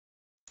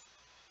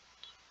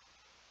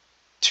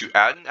To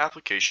add an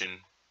application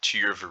to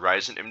your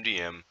Verizon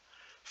MDM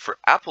for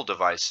Apple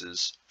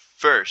devices,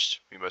 first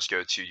we must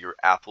go to your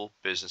Apple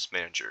Business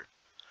Manager.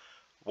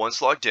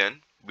 Once logged in,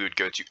 we would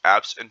go to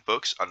Apps and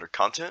Books under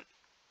Content,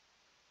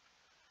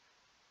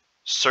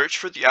 search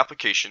for the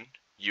application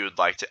you would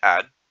like to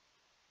add,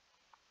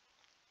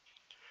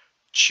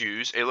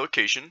 choose a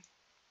location,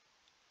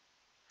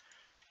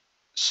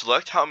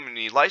 select how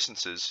many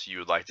licenses you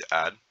would like to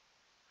add,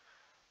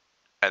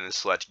 and then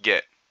select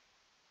Get.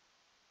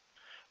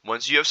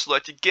 Once you have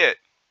selected Get,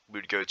 we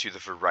would go to the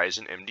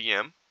Verizon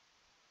MDM,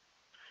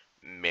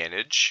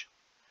 Manage,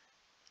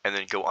 and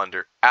then go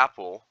under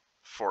Apple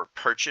for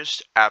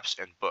Purchased Apps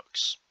and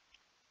Books.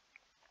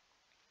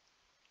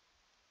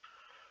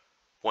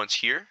 Once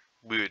here,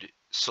 we would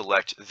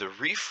select the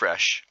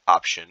Refresh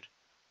option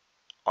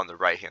on the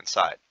right-hand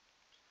side.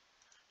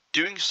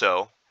 Doing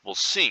so will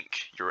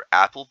sync your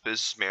Apple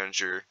Business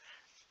Manager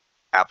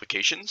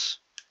applications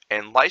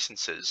and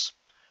licenses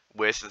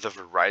with the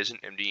Verizon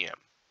MDM,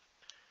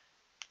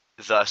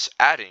 thus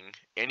adding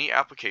any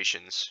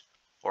applications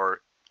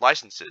or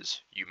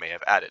licenses you may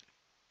have added.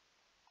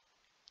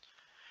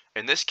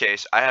 In this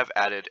case, I have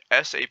added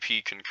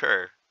SAP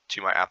Concur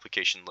to my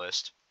application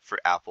list for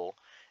Apple,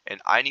 and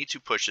I need to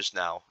push this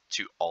now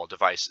to all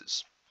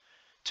devices.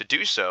 To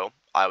do so,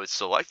 I would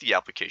select the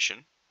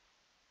application.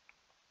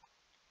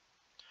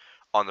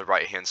 On the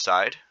right-hand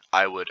side,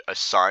 I would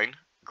assign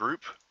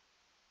group.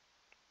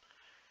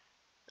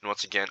 And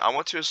once again, I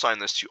want to assign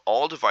this to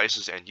all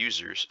devices and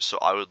users, so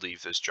I would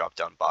leave this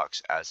drop-down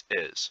box as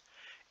is.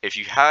 If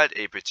you had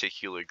a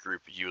particular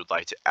group you would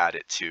like to add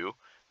it to,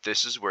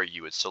 this is where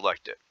you would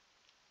select it.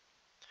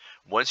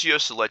 Once you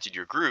have selected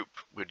your group,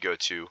 we'd go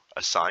to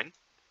Assign,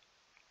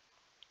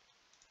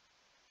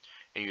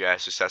 and you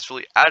have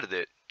successfully added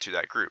it to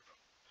that group.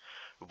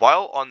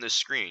 While on this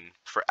screen,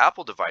 for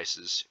Apple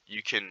devices,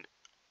 you can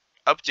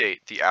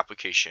update the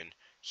application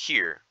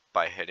here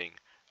by hitting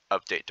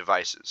Update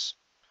Devices.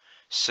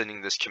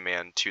 Sending this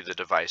command to the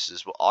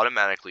devices will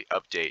automatically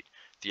update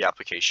the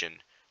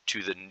application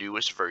to the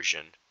newest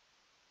version.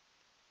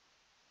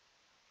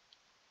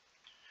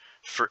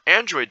 For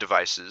Android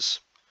devices,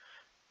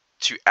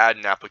 to add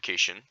an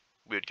application,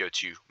 we would go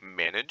to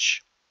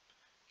Manage,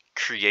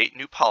 Create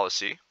New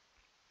Policy.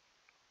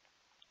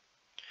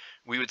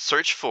 We would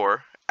search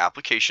for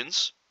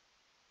Applications.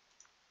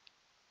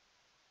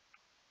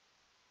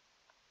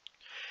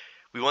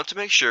 We want to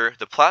make sure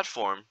the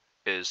platform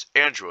is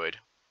Android.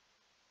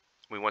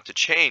 We want to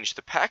change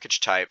the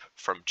package type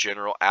from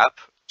General App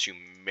to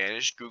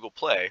Managed Google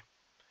Play,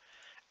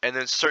 and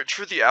then search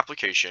for the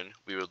application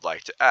we would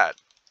like to add.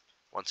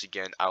 Once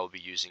again, I will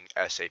be using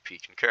SAP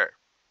Concur.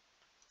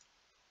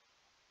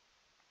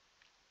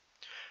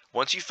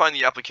 Once you find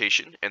the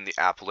application in the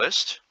app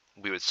list,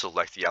 we would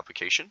select the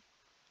application,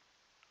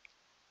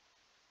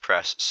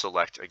 press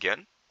Select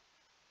again,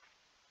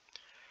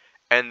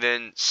 and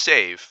then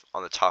Save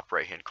on the top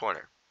right-hand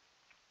corner.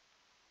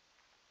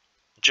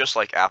 Just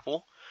like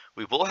Apple,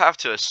 we will have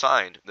to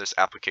assign this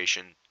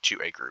application to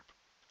a group.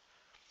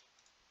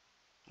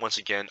 Once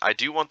again, I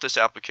do want this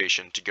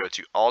application to go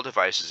to all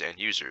devices and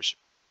users,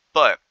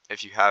 but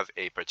if you have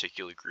a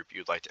particular group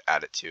you'd like to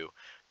add it to,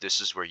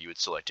 this is where you would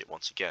select it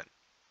once again.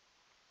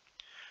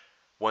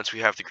 Once we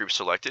have the group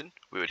selected,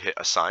 we would hit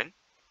Assign,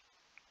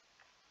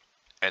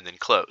 and then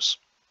Close.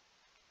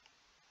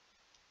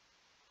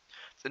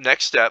 The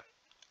next step,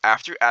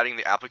 after adding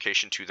the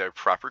application to their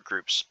proper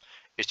groups,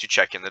 is to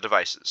check in the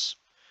devices.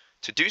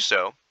 To do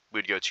so, we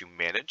would go to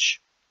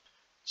Manage,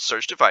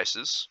 Search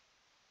Devices,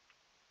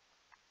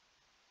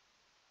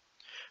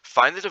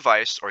 find the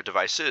device or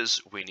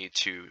devices we need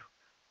to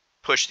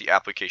push the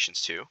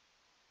applications to,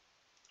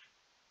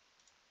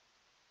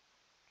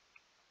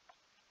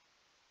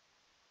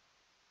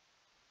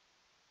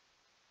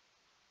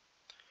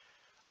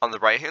 on the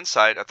right-hand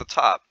side at the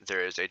top,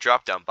 there is a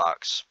drop-down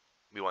box.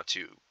 We want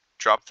to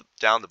drop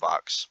down the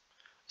box,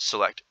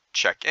 select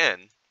Check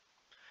In,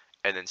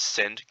 and then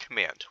Send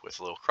Command with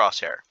a little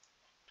crosshair.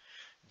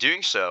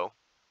 Doing so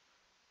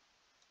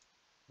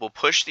will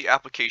push the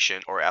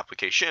application or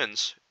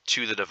applications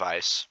to the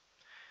device,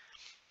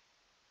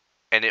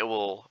 and it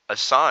will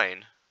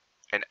assign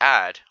and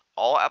add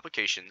all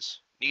applications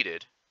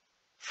needed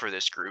for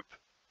this group.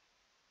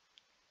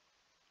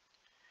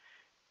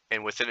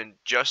 And within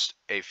just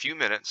a few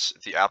minutes,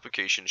 the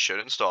application should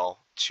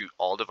install to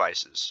all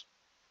devices.